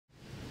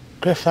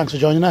Griff, thanks for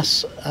joining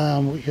us.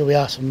 Here we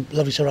are, some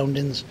lovely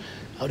surroundings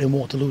out in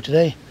Waterloo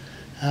today.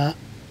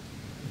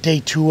 Day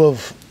 2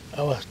 of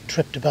our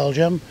trip to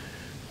Belgium.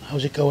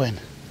 How's it going?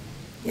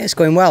 Yeah, it's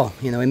going well.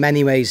 In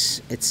many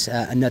ways it's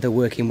another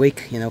working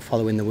week,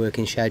 following the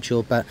working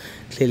schedule, but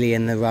clearly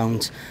in the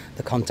round,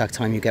 the contact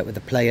time you get with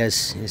the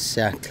players is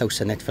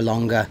closer knit for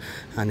longer,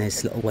 and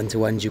there's little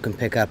one-to-ones you can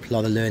pick up, a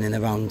lot of learning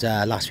around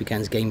last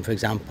weekend's game, for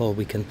example.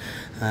 We can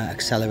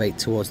accelerate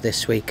towards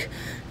this week.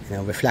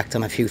 Reflect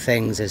on a few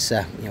things. There's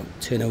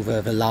turnover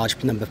of a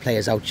large number of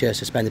players out here,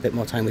 so spend a bit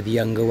more time with the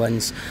younger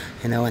ones,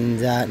 and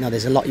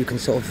there's a lot you can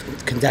sort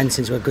of condense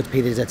into a good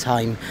period of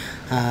time,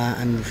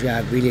 and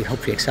really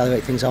hopefully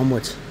accelerate things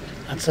onwards.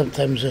 And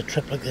sometimes a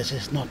trip like this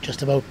is not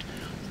just about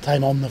the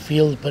time on the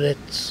field, but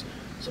it's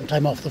some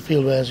time off the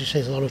field where, as you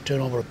say, there's a lot of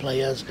turnover of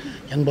players,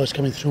 young boys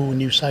coming through,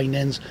 new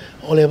signings,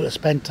 all able to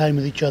spend time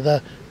with each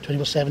other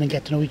 24/7 and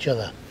get to know each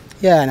other.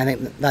 Yeah, and I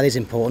think that is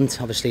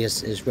important. Obviously,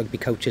 as rugby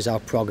coaches, our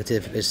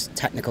prerogative is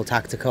technical,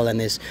 tactical, and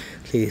there's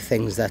clearly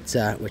things that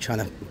we're trying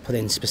to put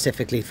in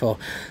specifically for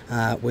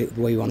where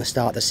we want to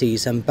start the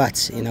season.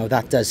 But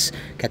that does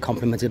get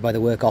complemented by the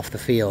work off the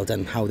field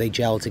and how they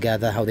gel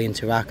together, how they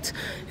interact,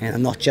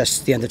 and not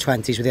just the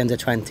under-20s with the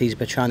under-20s,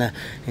 but trying to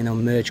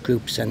merge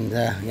groups. And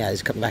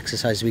there's a couple of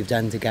exercises we've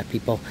done to get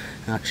people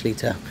actually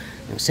to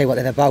say what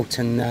they're about,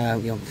 and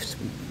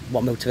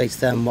what motivates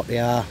them, what they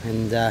are,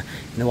 and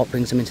what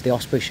brings them into the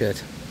Osprey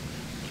shirt.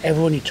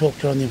 Everyone you talk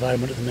to on the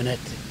environment at the minute,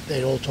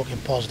 they're all talking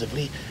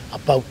positively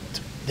about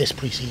this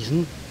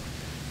pre-season.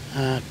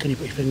 Can you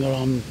put your finger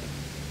on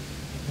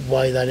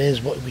why that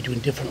is? What are we doing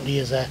differently?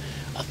 Is there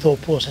a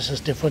thought process that's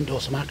different, or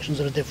some actions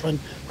that are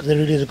different? Because there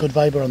really is a good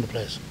vibe around the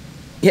place.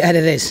 Yeah, it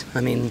is.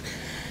 I mean,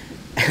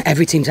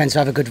 every team tends to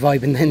have a good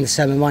vibe in the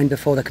summer mind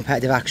before the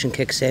competitive action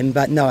kicks in,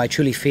 but no, I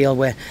truly feel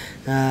we're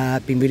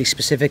been really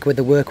specific with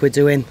the work we're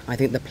doing. I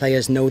think the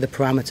players know the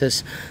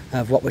parameters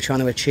of what we're trying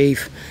to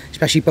achieve,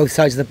 especially both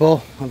sides of the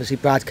ball. Obviously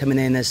Brad coming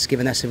in has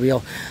given us a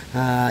real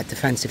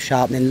defensive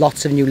sharpening,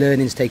 lots of new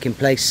learnings taking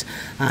place,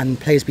 and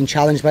players been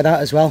challenged by that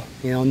as well,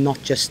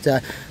 not just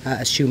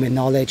assuming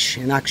knowledge.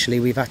 And actually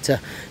we've had to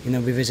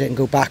revisit and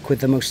go back with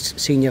the most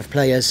senior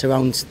players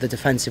around the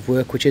defensive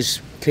work, which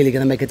is clearly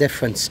going to make a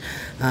difference.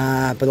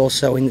 But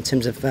also in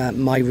terms of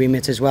my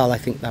remit as well, I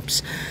think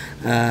perhaps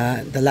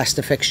the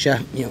Leicester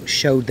fixture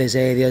showed there's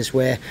areas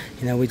where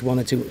we'd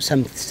want to do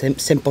some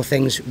simple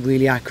things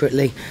really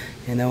accurately,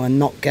 and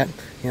not get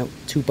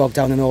too bogged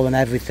down in all and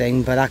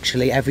everything, but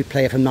actually every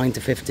player from 9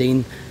 to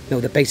 15 know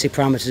the basic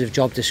parameters of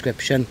job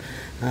description,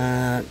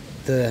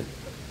 the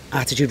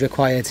attitude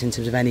required in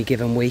terms of any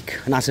given week,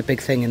 and that's a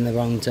big thing in the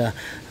round,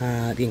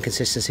 the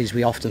inconsistencies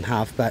we often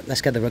have. But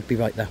let's get the rugby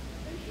right there.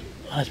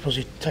 I suppose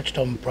you touched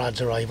on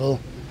Brad's arrival.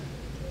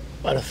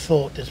 I'd have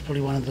thought it's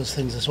probably one of those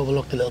things that's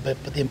overlooked a little bit,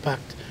 but the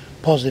impact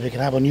positive it can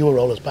have on your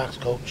role as backs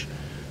coach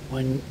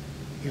when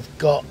you've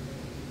got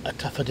a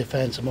tougher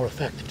defence, a more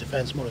effective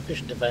defence, more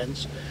efficient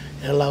defence.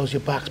 It allows your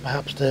backs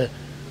perhaps to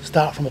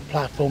start from a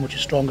platform which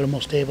is stronger and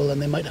more stable than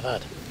they might have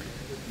had.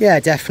 Yeah,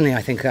 definitely.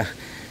 I think a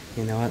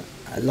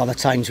lot of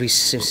times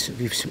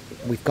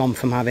we've gone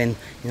from having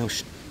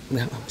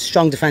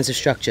strong defensive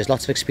structures,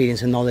 lots of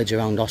experience and knowledge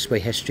around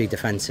Osprey history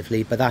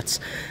defensively, but that's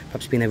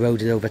perhaps been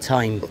eroded over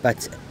time.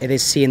 But it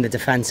is seeing the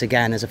defence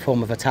again as a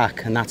form of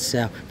attack, and that's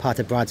part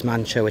of Brad's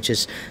mantra, which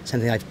is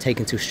something I've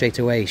taken to straight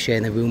away,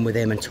 sharing the room with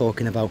him and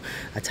talking about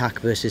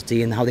attack versus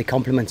D and how they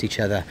complement each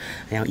other,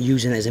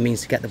 using it as a means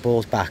to get the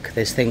balls back.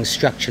 There's things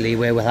structurally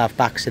where we'll have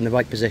backs in the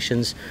right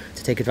positions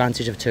to take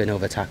advantage of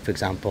turnover attack, for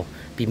example,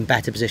 be in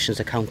better positions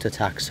to counter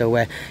attack. So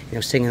we're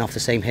singing off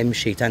the same hymn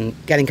sheet and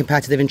getting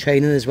competitive in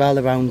training as well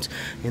around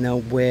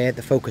where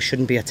the focus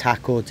shouldn't be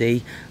attack or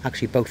D.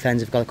 Actually both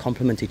ends have got to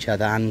complement each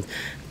other, and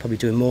probably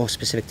doing more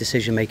specific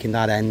decision making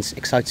that end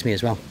excites me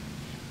as well.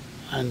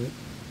 And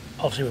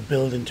obviously we're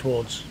building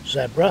towards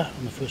Zebra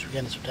on the first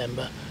weekend of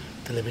September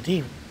to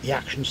Liberty. The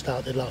action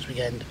started last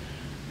weekend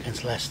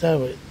against Leicester.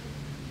 It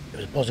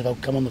was a positive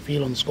outcome on the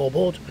field, on the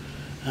scoreboard,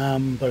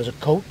 but as a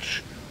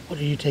coach, what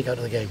did you take out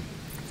of the game?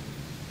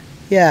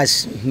 Yeah,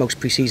 as most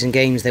pre-season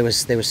games, there was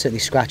certainly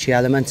scratchy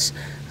elements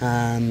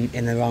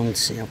in the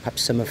round.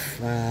 Perhaps some of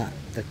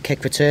the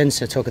kick returns.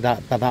 So talk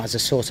about that as a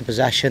source of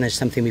possession is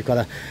something we've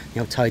got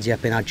to tidy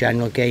up in our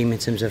general game in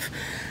terms of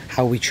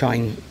how we try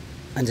and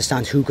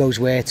understand who goes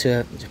where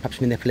to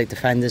perhaps manipulate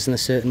defenders in a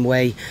certain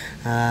way,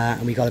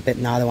 and we got a bit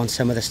narrow on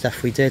some of the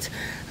stuff we did,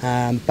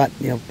 but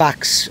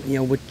backs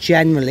were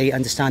generally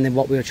understanding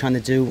what we were trying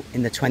to do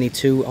in the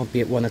 22,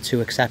 albeit one or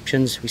two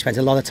exceptions. We spent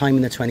a lot of time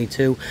in the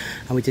 22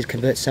 and we did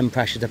convert some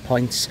pressure to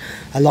points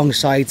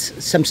alongside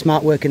some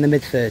smart work in the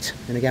mid-third,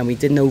 and again we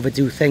didn't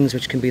overdo things,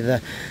 which can be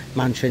the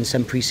mantra in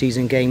some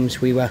pre-season games.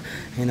 We were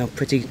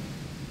pretty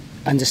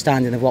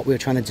understanding of what we were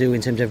trying to do in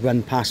terms of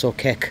run, pass or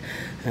kick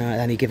at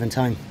any given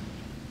time.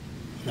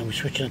 Now we're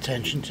switching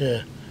attention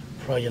to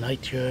Friday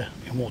night here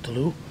in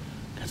Waterloo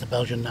against the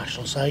Belgian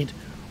national side.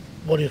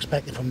 What are you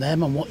expecting from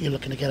them, and what you're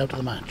looking to get out of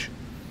the match?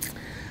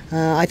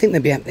 I think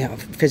they'll be a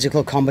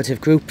physical, combative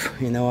group.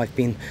 I've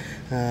been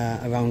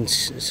around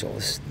sort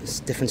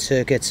of different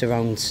circuits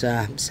around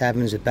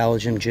sevens with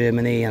Belgium,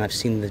 Germany, and I've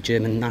seen the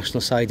German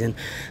national side and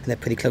they're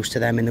pretty close to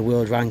them in the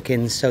world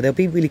rankings, so they'll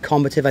be really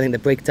combative. I think the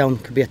breakdown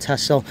could be a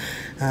tussle.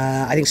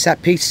 I think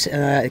set piece,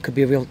 it could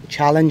be a real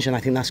challenge, and I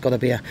think that's got to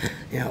be a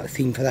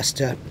theme for us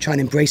to try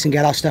and embrace and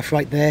get our stuff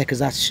right there, because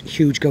that's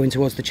huge going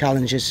towards the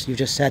challenges you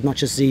just said. Not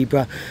just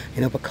Zebra,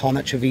 but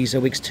Connacht, Treviso,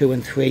 weeks 2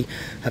 and 3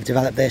 have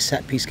developed their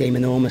set piece game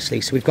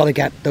enormously, so we've got to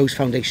get those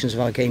foundations of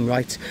our game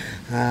right,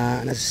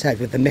 and as I said,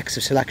 with the mix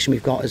of selection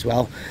we've got as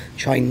well,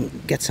 try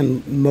and get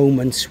some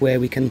moments where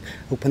we can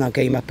open our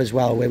game up as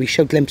well, where we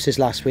showed glimpses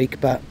last week,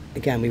 but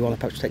again we want to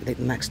perhaps take the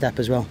next step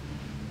as well.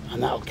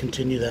 And that'll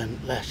continue then,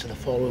 Leicester the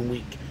following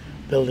week,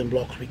 building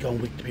blocks week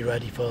on week to be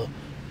ready for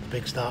the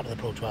big start of the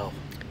Pro 12.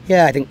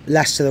 Yeah, I think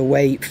Leicester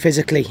away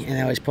physically,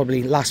 it's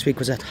probably, last week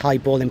was a high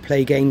ball in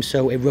play game,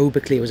 so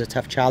aerobically it was a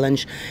tough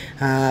challenge,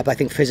 but I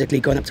think physically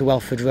going up to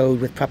Welford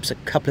Road with perhaps a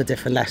couple of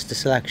different Leicester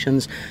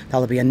selections,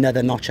 that'll be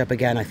another notch up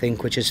again, I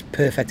think, which is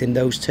perfect in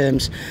those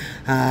terms,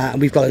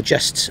 and we've got to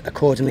adjust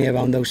accordingly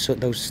around those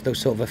sort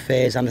of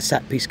affairs, and the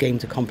set piece game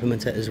to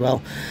complement it as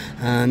well.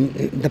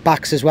 The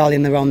backs as well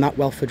in around that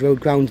Welford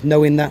Road ground,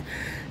 knowing that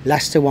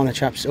Leicester want to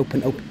perhaps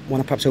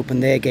open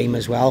their game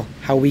as well,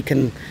 how we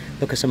can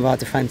look at some of our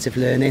defensive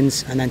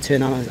learnings and then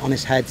turn on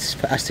its head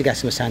for us to get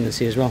some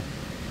ascendancy as well.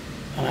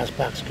 And as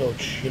backs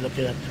coach, you're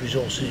looking at the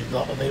resources you've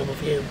got available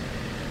for you.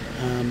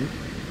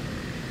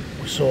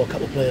 We saw a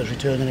couple of players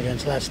returning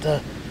against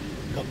Leicester.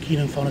 We've got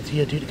Keenan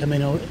Fonatia due to come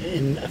in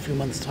a few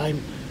months' time,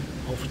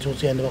 hopefully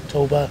towards the end of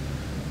October.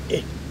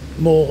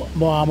 More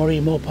armoury,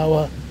 more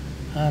power,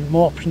 and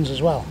more options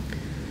as well.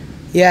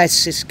 Yeah,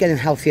 it's getting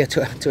healthier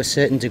to a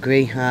certain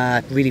degree.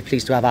 Really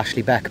pleased to have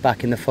Ashley Beck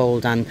back in the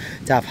fold, and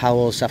Dav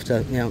Howells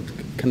after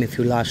coming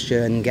through last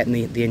year and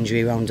getting the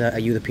injury around a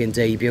European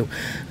debut.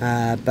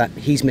 But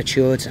he's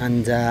matured,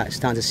 and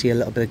starting to see a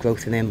little bit of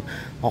growth in him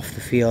off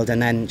the field, and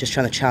then just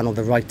trying to channel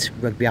the right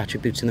rugby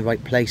attributes in the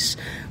right place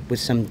with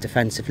some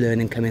defensive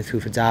learning coming through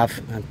for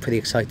Dav. I'm pretty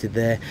excited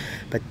there.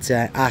 But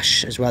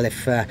Ash as well,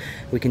 if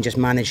we can just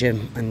manage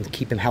him and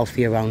keep him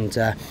healthy around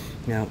a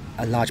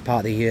large part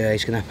of the year,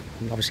 he's going to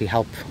obviously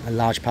help a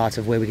large part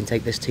of where we can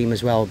take this team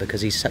as well, because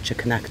he's such a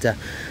connector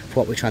for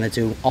what we're trying to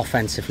do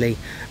offensively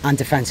and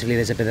defensively.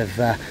 There's a bit of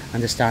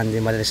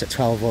understanding whether it's at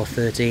 12 or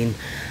 13,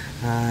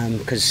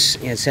 because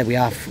as I said, we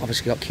have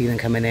obviously got Keelan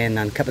coming in,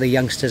 and a couple of the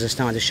youngsters are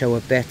starting to show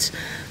a bit,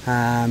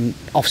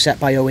 offset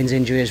by Owen's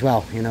injury as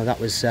well. That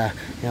was a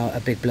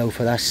big blow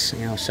for us,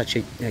 such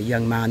a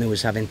young man who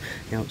was having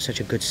such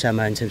a good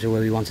summer in terms of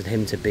where we wanted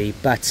him to be.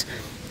 But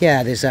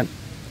yeah, there's a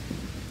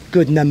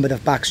good number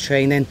of backs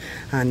training,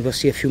 and we'll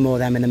see a few more of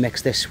them in the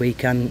mix this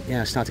week, and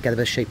start to get a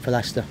bit of shape for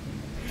Leicester.